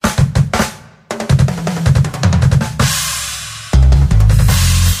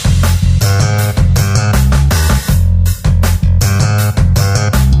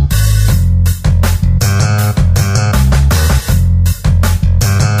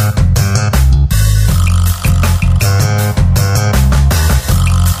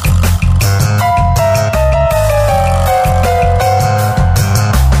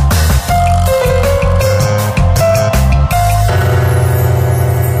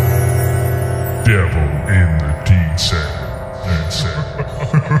devil in the detail.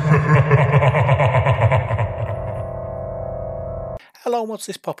 Hello, what's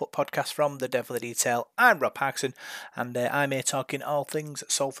this pop-up podcast from The Devil in the Detail? I'm Rob Paxson, and I'm here talking all things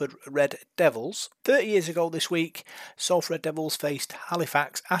Salford Red Devils. 30 years ago this week, Salford Red Devils faced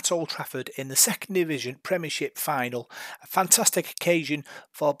Halifax at Old Trafford in the Second Division Premiership Final. A fantastic occasion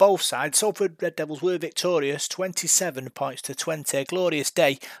for both sides. Salford Red Devils were victorious, 27 points to 20. A glorious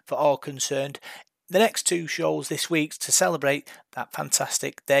day for all concerned. The next two shows this week to celebrate that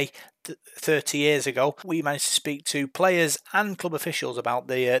fantastic day 30 years ago. We managed to speak to players and club officials about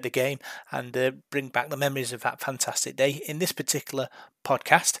the game and bring back the memories of that fantastic day. In this particular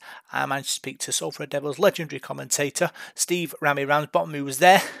podcast, I managed to speak to Salford Devils legendary commentator Steve Rammy Ramsbottom, who was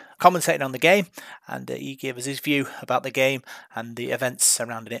there commentating on the game, and he gave us his view about the game and the events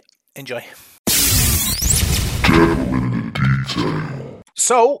surrounding it. Enjoy.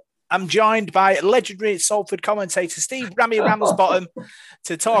 So, I'm joined by legendary Salford commentator Steve Rammy Ramsbottom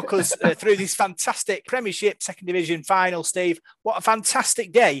to talk us through this fantastic Premiership Second Division final. Steve, what a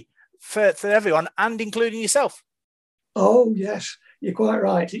fantastic day for everyone, and including yourself. Oh, yes, you're quite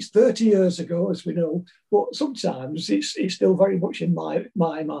right. It's 30 years ago, as we know, but sometimes it's still very much in my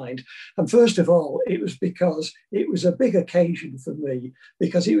mind. And first of all, it was because it was a big occasion for me,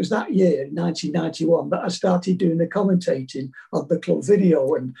 because it was that year, 1991, that I started doing the commentating of the club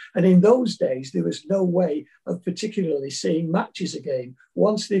video. And in those days, there was no way of particularly seeing matches again.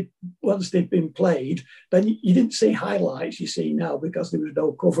 Once they'd been played, then you didn't see highlights you see now because there was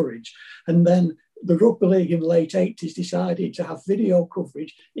no coverage. And then the Rugby League in the late 80s decided to have video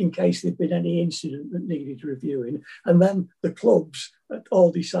coverage in case there'd been any incident that needed reviewing. And then the clubs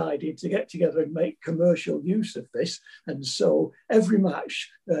all decided to get together and make commercial use of this. And so every match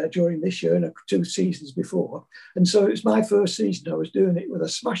during this year and 2 seasons before. And so it's my first season. I was doing it with a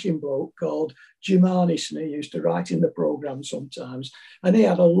smashing bloke called Jim Arneson. He used to write in the programme sometimes. And he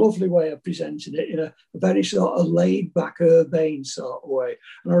had a lovely way of presenting it in a very sort of laid back, urbane sort of way.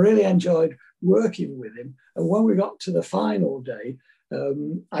 And I really enjoyed working with him. And when we got to the final day,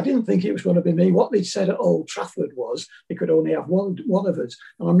 I didn't think it was going to be me. What they'd said at Old Trafford was they could only have one of us.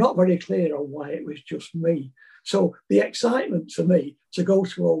 And I'm not very clear on why it was just me. So the excitement for me to go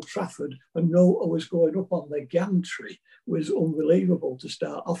to Old Trafford and know I was going up on the gantry was unbelievable to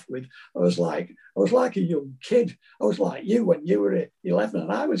start off with. I was like a young kid. I was like you when you were 11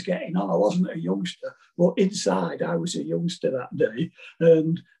 and I was getting on. I wasn't a youngster, but inside I was a youngster that day.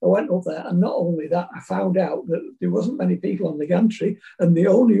 And I went up there, and not only that, I found out that there wasn't many people on the gantry, and the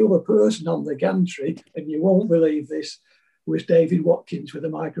only other person on the gantry, and you won't believe this, was David Watkins with a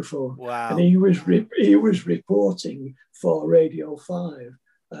microphone. Wow. And he was reporting for Radio 5.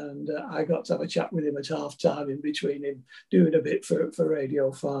 And I got to have a chat with him at half time in between him doing a bit for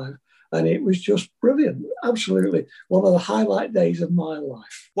Radio 5. And it was just brilliant. Absolutely one of the highlight days of my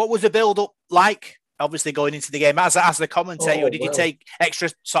life. What was the build-up like? Obviously going into the game as the commentator, did you take extra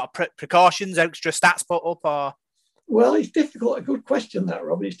sort of precautions, extra stats put up, or? Well, it's difficult. A good question, that,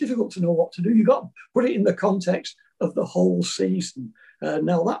 Robin. It's difficult to know what to do. You've got to put it in the context of the whole season.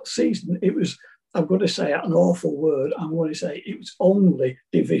 Now, that season, it was, I'm going to say an awful word, I'm going to say it was only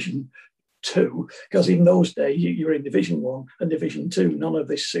Division 2, because in those days you were in Division 1 and Division 2, none of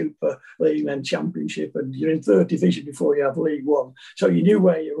this Super League and Championship, and you're in 3rd Division before you have League 1. So you knew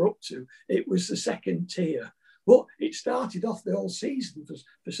where you were up to. It was the second tier. But it started off, the whole season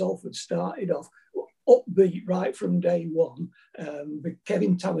for Salford started off upbeat right from day one.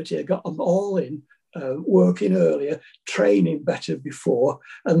 Kevin Tamatier got them all in, working earlier, training better before,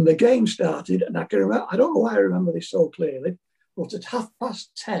 and the game started. And I can remember, I don't know why I remember this so clearly, but at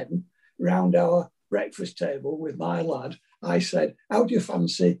 10:30, round our breakfast table with my lad, I said, "How do you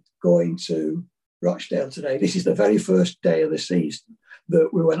fancy going to Rochdale today?" This is the very first day of the season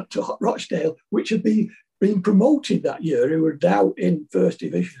that we went to Rochdale, which had been promoted that year, who were now in 1st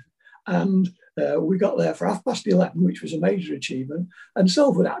Division. And we got there for 11:30, which was a major achievement. And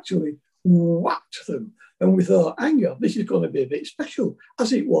Salford actually whacked them. And we thought, hang on, this is going to be a bit special,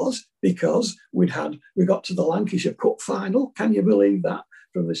 as it was, because we got to the Lancashire Cup final. Can you believe that?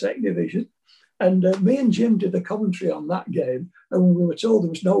 From the Second Division. And me and Jim did the commentary on that game, and we were told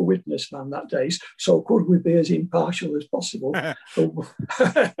there was no witness man that day, so could we be as impartial as possible?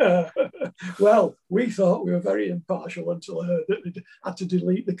 Well, we thought we were very impartial until I heard that they had to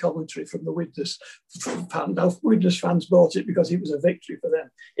delete the commentary from the witness fan. Now, witness fans bought it because it was a victory for them.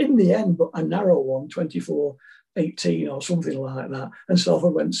 In the end, but a narrow one, 24-18 or something like that. And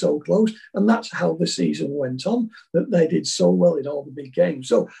Salford went so close. And that's how the season went on, that they did so well in all the big games.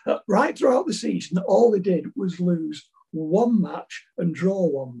 So right throughout the season, all they did was lose one match and draw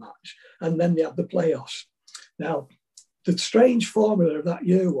one match. And then they had the playoffs. Now, the strange formula of that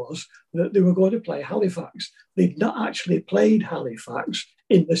year was that they were going to play Halifax. They'd not actually played Halifax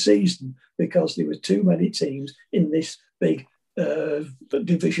in the season because there were too many teams in this big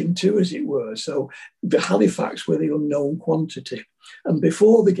Division 2, as it were. So the Halifax were the unknown quantity. And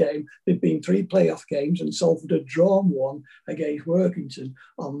before the game, there'd been 3 playoff games, and Salford had drawn one against Workington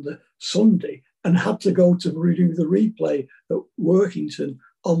on the Sunday and had to go to redo the replay at Workington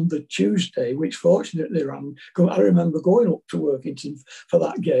on the Tuesday, which fortunately ran. I remember going up to Workington for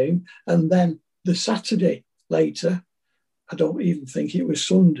that game. And then the Saturday later, I don't even think it was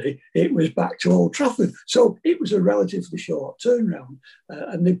Sunday, it was back to Old Trafford. So it was a relatively short turnaround.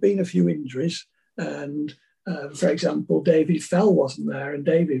 And there'd been a few injuries. And for example, David Fell wasn't there, and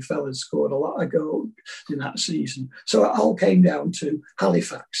David Fell had scored a lot of goals in that season. So it all came down to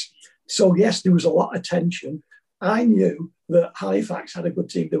Halifax. So yes, there was a lot of tension. I knew that Halifax had a good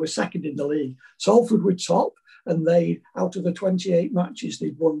team. They were second in the league. Salford were top, and they, out of the 28 matches,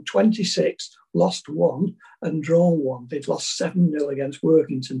 they'd won 26, lost 1 and drawn 1. They'd lost 7-0 against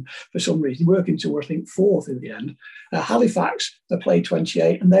Workington for some reason. Workington were, I think, 4th in the end. Halifax, they played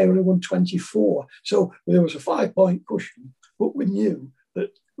 28 and they only won 24. So there was a 5-point cushion, but we knew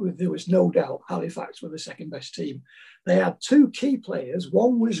that there was no doubt Halifax were the second best team. They had 2 key players.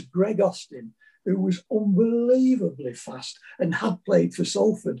 One was Greg Austin, who was unbelievably fast and had played for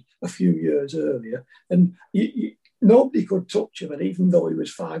Salford a few years earlier. And nobody could touch him. And even though he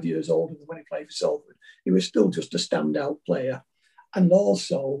was 5 years older than when he played for Salford, he was still just a standout player. And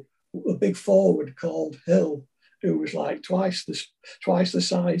also a big forward called Hill, who was like twice the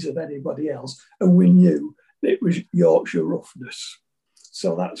size of anybody else. And we knew it was Yorkshire roughness.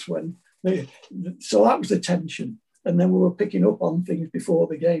 So that's when, so that was the tension. And then we were picking up on things before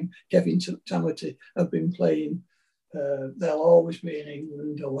the game. Kevin Tamati had been playing They'll Always Be in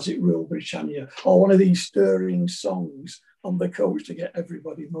England, or was it Rule Britannia, or one of these stirring songs on the coach to get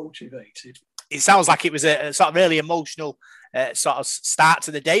everybody motivated. It sounds like it was a sort of really emotional sort of start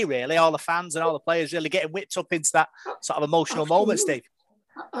to the day, really. All the fans and all the players really getting whipped up into that sort of emotional moment, Steve.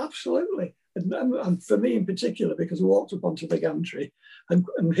 Absolutely. And for me in particular, because I walked up onto the gantry, and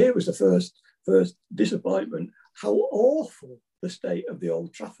here was the first disappointment, how awful the state of the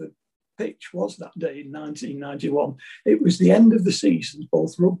Old Trafford pitch was that day in 1991. It was the end of the season,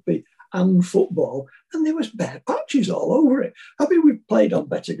 both rugby and football, and there was bare patches all over it. I mean, we played on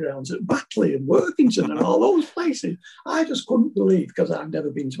better grounds at Batley and Workington and all those places. I just couldn't believe, because I've never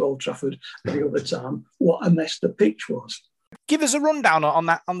been to Old Trafford any other time, what a mess the pitch was. Give us a rundown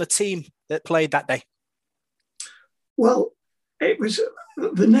on the team that played that day. Well, it was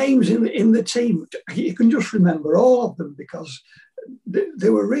the names in the team. You can just remember all of them because they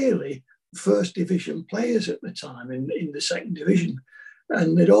were really first division players at the time in the second division.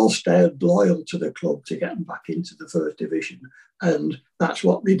 And they'd all stayed loyal to the club to get them back into the first division. And that's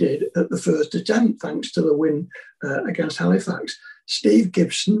what they did at the first attempt, thanks to the win against Halifax. Steve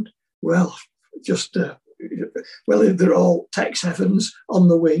Gibson, well, they're all Tex Evans on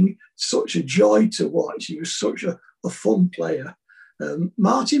the wing. Such a joy to watch. He was such a fun player.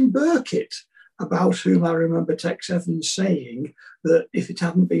 Martin Burkitt, about whom I remember Tex Evans saying that if it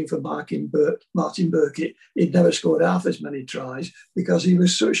hadn't been for Martin Burkitt, he'd never scored half as many tries because he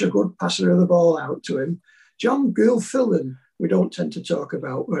was such a good passer of the ball out to him. John Gilfillan, we don't tend to talk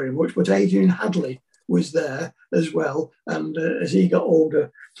about very much, but Adrian Hadley was there as well. And as he got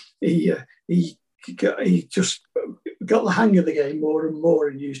older, he just got the hang of the game more and more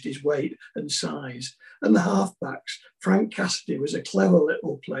and used his weight and size. And the halfbacks, Frank Cassidy was a clever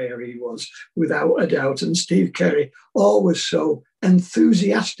little player, he was, without a doubt. And Steve Kerry, always so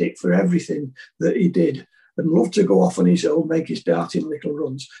enthusiastic for everything that he did and loved to go off on his own, make his darting little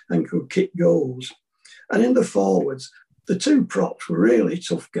runs and could kick goals. And in the forwards, the 2 props were really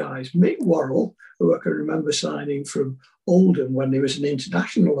tough guys. Mick Worrell, who I can remember signing from Oldham when he was an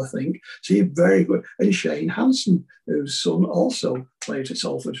international, I think. So he's very good. And Shane Hanson, whose son also played for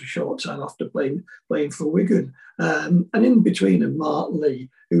Salford for a short time after playing for Wigan. And in between them, Mark Lee,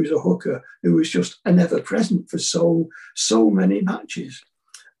 who was a hooker, who was just an ever-present for so many matches.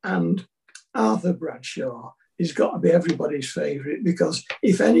 And Arthur Bradshaw has got to be everybody's favourite, because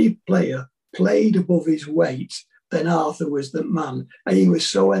if any player played above his weight, then Arthur was the man. And he was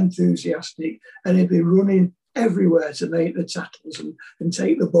so enthusiastic, and he'd be running everywhere to make the tackles and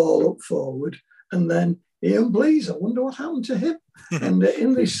take the ball up forward. And then Ian Blease, I wonder what happened to him. And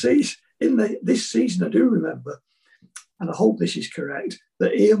in this season, I do remember, and I hope this is correct,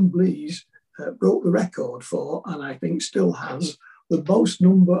 that Ian Blease broke the record for, and I think still has, the most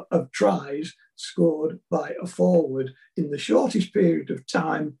number of tries scored by a forward in the shortest period of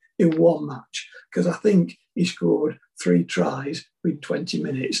time in one match, because I think he scored 3 tries in 20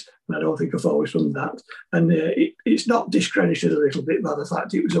 minutes, and I don't think I've always done that. And it's not discredited a little bit by the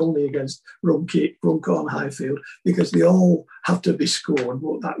fact it was only against Runcorn Highfield, because they all have to be scored,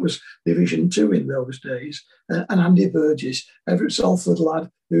 but that was Division 2 in those days. And Andy Burgess, Everett Salford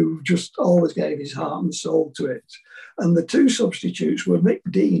lad, who just always gave his heart and soul to it. And the 2 substitutes were Mick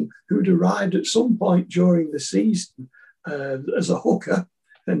Dean, who'd arrived at some point during the season as a hooker,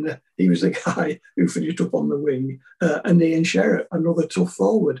 and he was the guy who finished up on the wing, and Ian Sherratt, another tough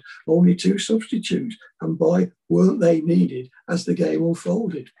forward. Only 2 substitutes, and boy, weren't they needed as the game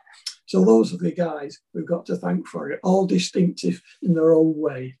unfolded. So those are the guys we've got to thank for it, all distinctive in their own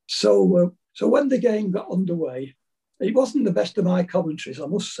way. So when the game got underway, it wasn't the best of my commentaries, I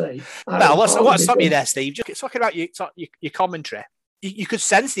must say. Well, what's stop you there, Steve? Just talking about your commentary, you could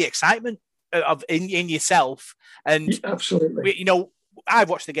sense the excitement in yourself, and absolutely, you know, I've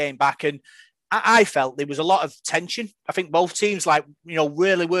watched the game back, and I felt there was a lot of tension. I think both teams,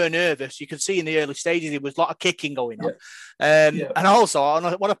 really were nervous. You could see in the early stages there was a lot of kicking going on. And also,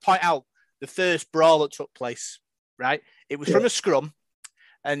 I want to point out the first brawl that took place. Right, it was from a scrum,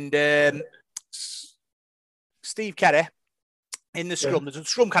 and Steve Kerry in the scrum. The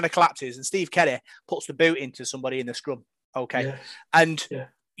scrum kind of collapses, and Steve Kerry puts the boot into somebody in the scrum. Okay, and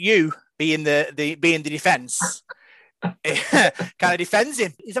you being the defence. Kind of defends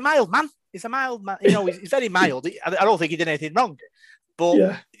him. He's a mild man. He's very mild. I don't think he did anything wrong.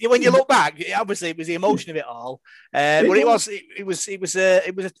 But when you look back, obviously it was the emotion of it all. But it was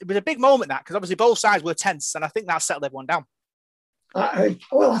a big moment, that, because obviously both sides were tense, and I think that settled everyone down. I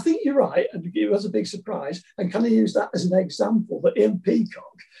think you're right, and it was a big surprise. And can I use that as an example? That Ian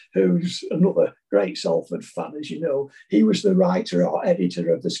Peacock, who's another great Salford fan, as you know, he was the writer or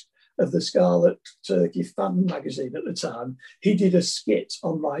editor of the Scarlet Turkey fan magazine at the time. He did a skit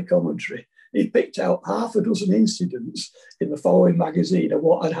on my commentary. He picked out half a dozen incidents in the following magazine of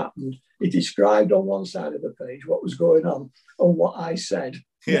what had happened. He described on one side of the page what was going on and what I said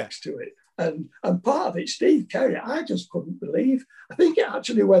next to it. And part of it, Steve Kerry, I just couldn't believe. I think it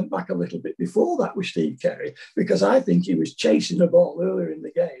actually went back a little bit before that with Steve Kerry, because I think he was chasing the ball earlier in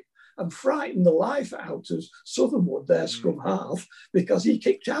the game and frightened the life out of Southernwood, their scrum half, because he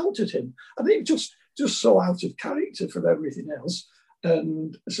kicked out at him. I think just so out of character from everything else.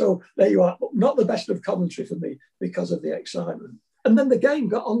 And so there you are. Not the best of commentary for me because of the excitement. And then the game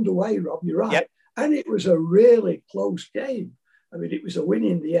got underway, Rob, you're right. Yep. And it was a really close game. I mean, it was a win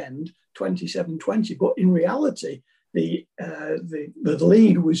in the end, 27-20. But in reality, the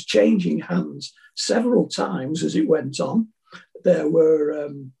lead was changing hands several times as it went on. There were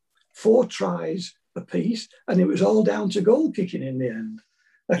 4 tries apiece, and it was all down to goal kicking in the end.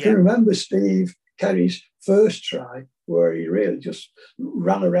 I can remember Steve Kerry's first try, where he really just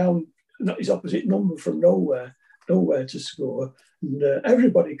ran around his opposite number from nowhere to score. And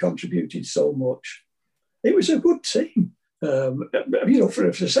everybody contributed so much. It was a good team. For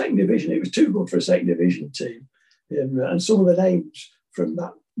a second division, it was too good for a second division team. And some of the names from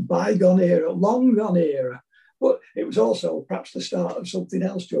that bygone era, long gone era. But it was also perhaps the start of something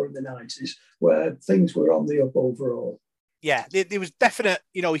else during the 90s where things were on the up overall. Yeah, there was definite,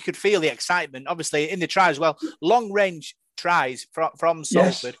 you could feel the excitement, obviously, in the try as well. Long range tries from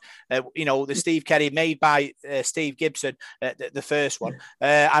Salford. Yes. The Steve Kerry made by Steve Gibson, the first one,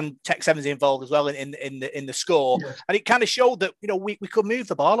 and Tex Evans involved as well in the score. Yes. And it kind of showed that, we could move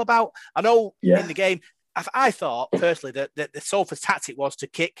the ball about. I know in the game, I thought personally that the Salford's tactic was to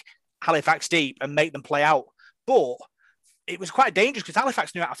kick Halifax deep and make them play out. But it was quite dangerous because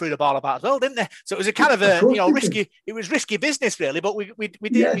Halifax knew how to throw the ball about as well, didn't they? So it was a kind of risky. It was risky business, really. But we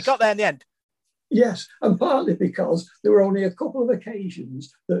got there in the end. Yes, and partly because there were only a couple of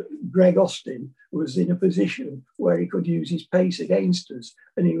occasions that Greg Austin was in a position where he could use his pace against us,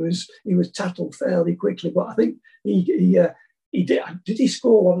 and he was tattled fairly quickly. But I think he did. Did he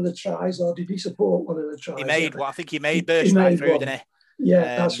score one of the tries, or did he support one of the tries? He made one. I think he made Burst right through, didn't he?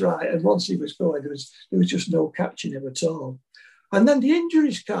 Yeah, that's right. And once he was going, there was just no catching him at all. And then the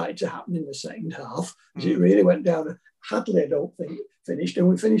injuries started to happen in the second half, as it really went down. Hadley, I don't think, finished, and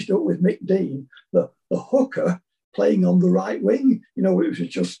we finished up with Mick Dean, the hooker, playing on the right wing. It was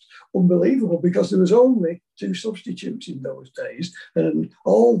just unbelievable because there was only 2 substitutes in those days, and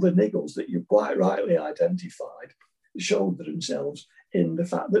all the niggles that you quite rightly identified showed themselves in the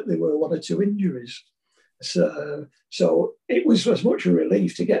fact that there were 1 or 2 injuries. So it was as much a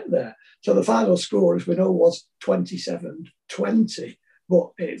relief to get there. So the final score, as we know, was 27-20, but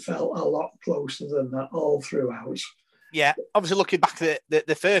it felt a lot closer than that all throughout. Yeah, obviously looking back at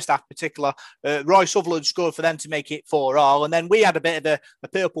the first half in particular, Roy Sutherland scored for them to make it 4-4, and then we had a bit of a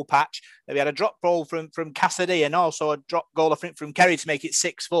purple patch. We had a drop goal from Cassidy and also a drop goal, I think, from Kerry to make it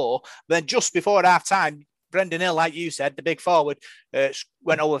 6-4. But then just before half-time, Brendan Hill, like you said, the big forward,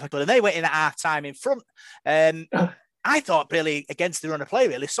 went over for good, and they went in at half-time in front. I thought really against the run of play,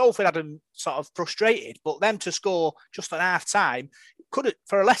 really. Salford had them sort of frustrated, but them to score just at half-time, could have,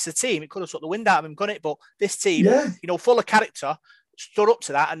 for a lesser team, it could have took the wind out of them, couldn't it? But this team, full of character, stood up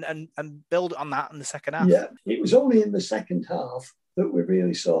to that and built on that in the second half. Yeah, it was only in the second half that we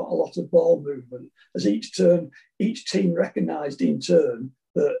really saw a lot of ball movement as each team recognised in turn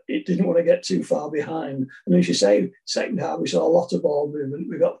that it didn't want to get too far behind. And as you say, second half, we saw a lot of ball movement.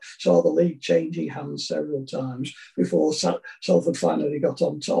 Saw the league changing hands several times before Salford finally got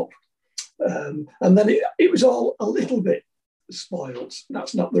on top. And then it was all a little bit spoiled.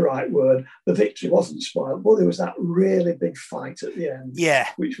 That's not the right word. The victory wasn't spoiled, but there was that really big fight at the end. Yeah,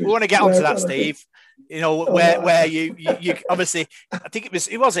 we want to get onto that, Steve. Where you obviously, I think it was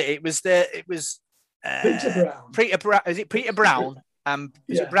Peter Brown. Is it Peter Brown?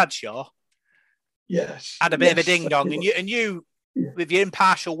 Was it Bradshaw? Yes. Had a bit of a ding dong, and you with your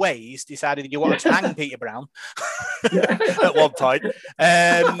impartial ways, decided you wanted to hang Peter Brown at one point.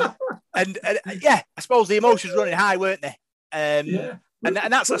 And I suppose the emotions running high, weren't they? And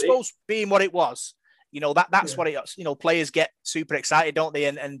that's, I suppose, being what it was. That's what it is. Players get super excited, don't they?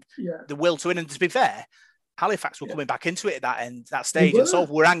 And the will to win. And to be fair, Halifax were coming back into it at that stage, and so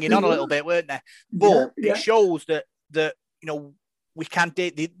we're hanging on a little bit, weren't they? But it shows that we can.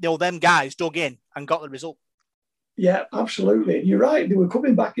 Them guys dug in and got the result. Yeah, absolutely. You're right. They were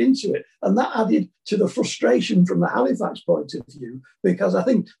coming back into it. And that added to the frustration from the Halifax point of view, because I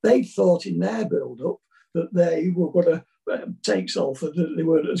think they thought in their build-up that they were going to take Salford, that they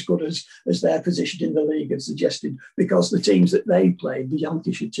weren't as good as their position in the league had suggested, because the teams that they played, the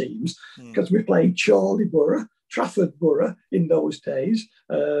Lancashire teams, because we played Chorley Borough, Trafford Borough in those days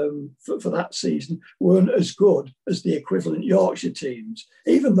for that season, weren't as good as the equivalent Yorkshire teams,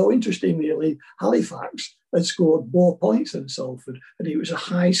 even though, interestingly, Halifax had scored more points than Salford, and it was a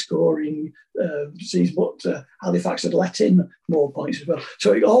high-scoring season, but Halifax had let in more points as well.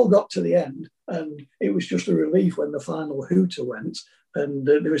 So it all got to the end, and it was just a relief when the final hooter went, and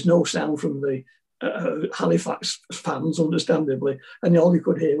there was no sound from the Halifax fans, understandably, and all you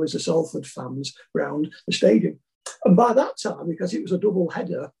could hear was the Salford fans round the stadium. And by that time, because it was a double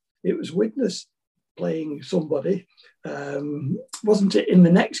header, it was Widnes playing somebody, wasn't it, in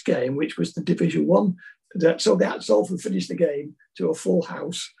the next game, which was the Division 1. So they had Salford finish the game to a full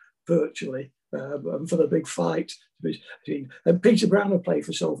house virtually for the big fight. And Peter Brown had played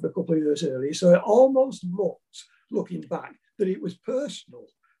for Salford a couple of years earlier, so it almost looked, looking back, that it was personal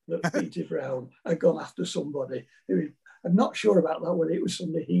that Peter Brown had gone after somebody. I'm not sure about that, whether it was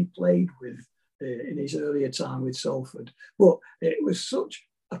somebody he played with in his earlier time with Salford. But it was such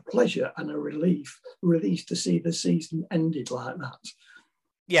a pleasure and a relief to see the season ended like that.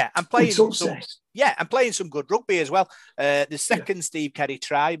 Yeah, and playing some good rugby as well. The second Steve Kerry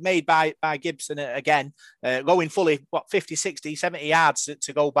try, made by Gibson again, going fully, 50, 60, 70 yards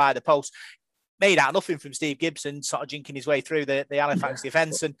to go by the post. Made out nothing from Steve Gibson, sort of jinking his way through the Halifax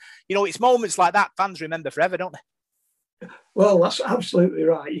defence. And, it's moments like that fans remember forever, don't they? Well, that's absolutely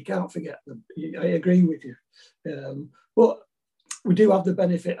right. You can't forget them. I agree with you. But we do have the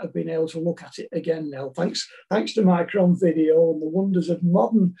benefit of being able to look at it again now. Thanks to Micron Video and the wonders of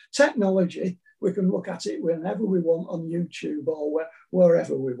modern technology, we can look at it whenever we want on YouTube or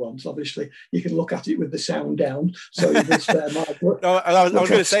wherever we want. Obviously, you can look at it with the sound down, so you can spare my voice. No, I was going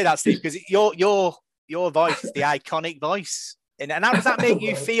to say that, Steve, because your voice is the iconic voice. And how does that make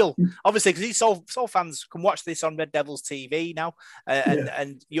you feel? Obviously, because Sol fans can watch this on Red Devils TV now,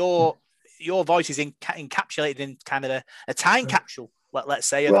 and your voice is encapsulated in kind of a time capsule, let's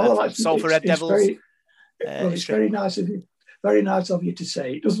say, of Salford Red Devils. It's very nice of you. Very nice of you to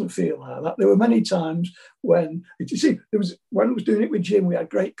say. It doesn't feel like that. There were many times when when I was doing it with Jim, we had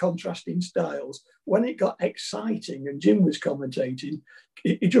great contrasting styles. When it got exciting and Jim was commentating,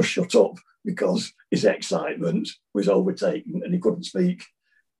 he just shut up because his excitement was overtaken and he couldn't speak.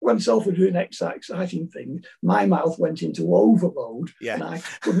 When Salford were doing exciting things, my mouth went into overload and I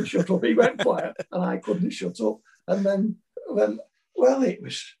couldn't shut up. He went quiet and I couldn't shut up. And then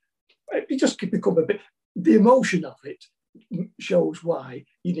it just become a bit, the emotion of it shows why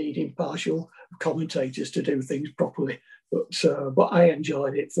you need impartial commentators to do things properly. But I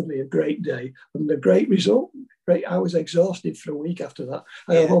enjoyed it. For me, a great day and a great result. I was exhausted for a week after that.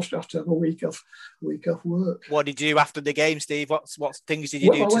 I almost have to have a week off work. What did you do after the game, Steve? What things did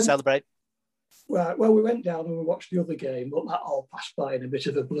you do to celebrate? Right. Well, we went down and we watched the other game, but that all passed by in a bit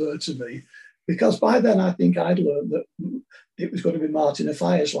of a blur to me. Because by then I think I'd learned that it was going to be Martin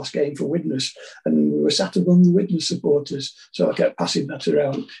Offiah's last game for Widnes, and we were sat among the Widnes supporters. So I kept passing that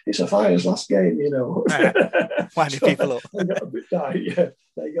around. It's Offiah's last game, you know. Winding people up. They got a bit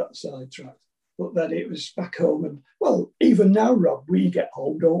they got sidetracked. But then it was back home, and well, even now, Rob, we get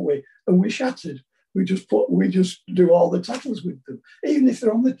home, don't we? And we're shattered. We just do all the tackles with them, even if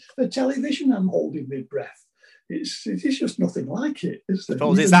they're on the television. I'm holding my breath. It's just nothing like it, is there?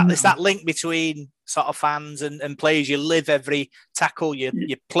 It's that link between sort of fans and players. You live every tackle,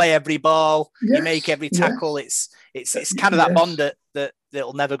 you play every ball, you make every tackle. Yes. It's kind of that bond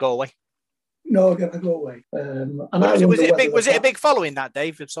that'll never go away. No, never go away. Was it a big following that,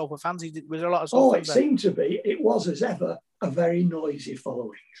 Dave, of Salford fans? Was there a lot of Salford fans? Seemed to be. It was, as ever, a very noisy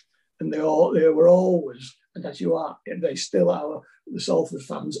following. And they were always, and as you are, they still are, the Salford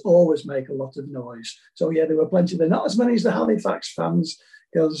fans always make a lot of noise. So, yeah, there were plenty. They're not as many as the Halifax fans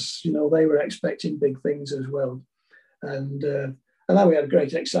because, you know, they were expecting big things as well. And then we had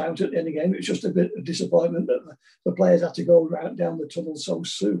great excitement at the end of the game. It was just a bit of disappointment that the players had to go right down the tunnel so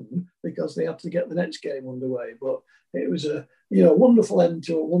soon because they had to get the next game underway. But it was a wonderful end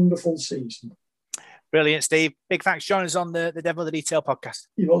to a wonderful season. Brilliant, Steve. Big thanks for joining us on the Devil in the Detail podcast.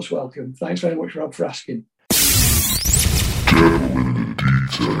 You're most welcome. Thanks very much, Rob, for asking.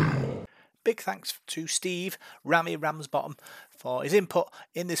 Big thanks to Steve Rammy Ramsbottom for his input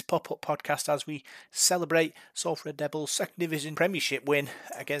in this pop-up podcast as we celebrate Salford Red Devils' second division premiership win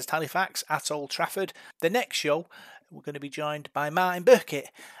against Halifax at Old Trafford. The next show, we're going to be joined by Martin Burkitt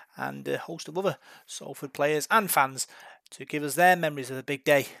and a host of other Salford players and fans to give us their memories of the big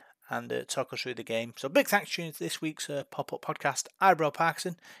day and talk us through the game. So big thanks for tuning to this week's pop-up podcast. I'm Rob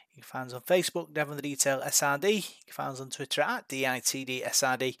Parkinson. You can find us on Facebook, Devil in the Detail SRD. You can find us on Twitter at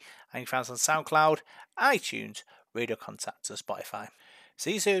DITDSRD. And you can find us on SoundCloud, iTunes, Radio Contact and Spotify.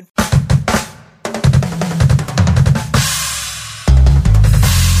 See you soon.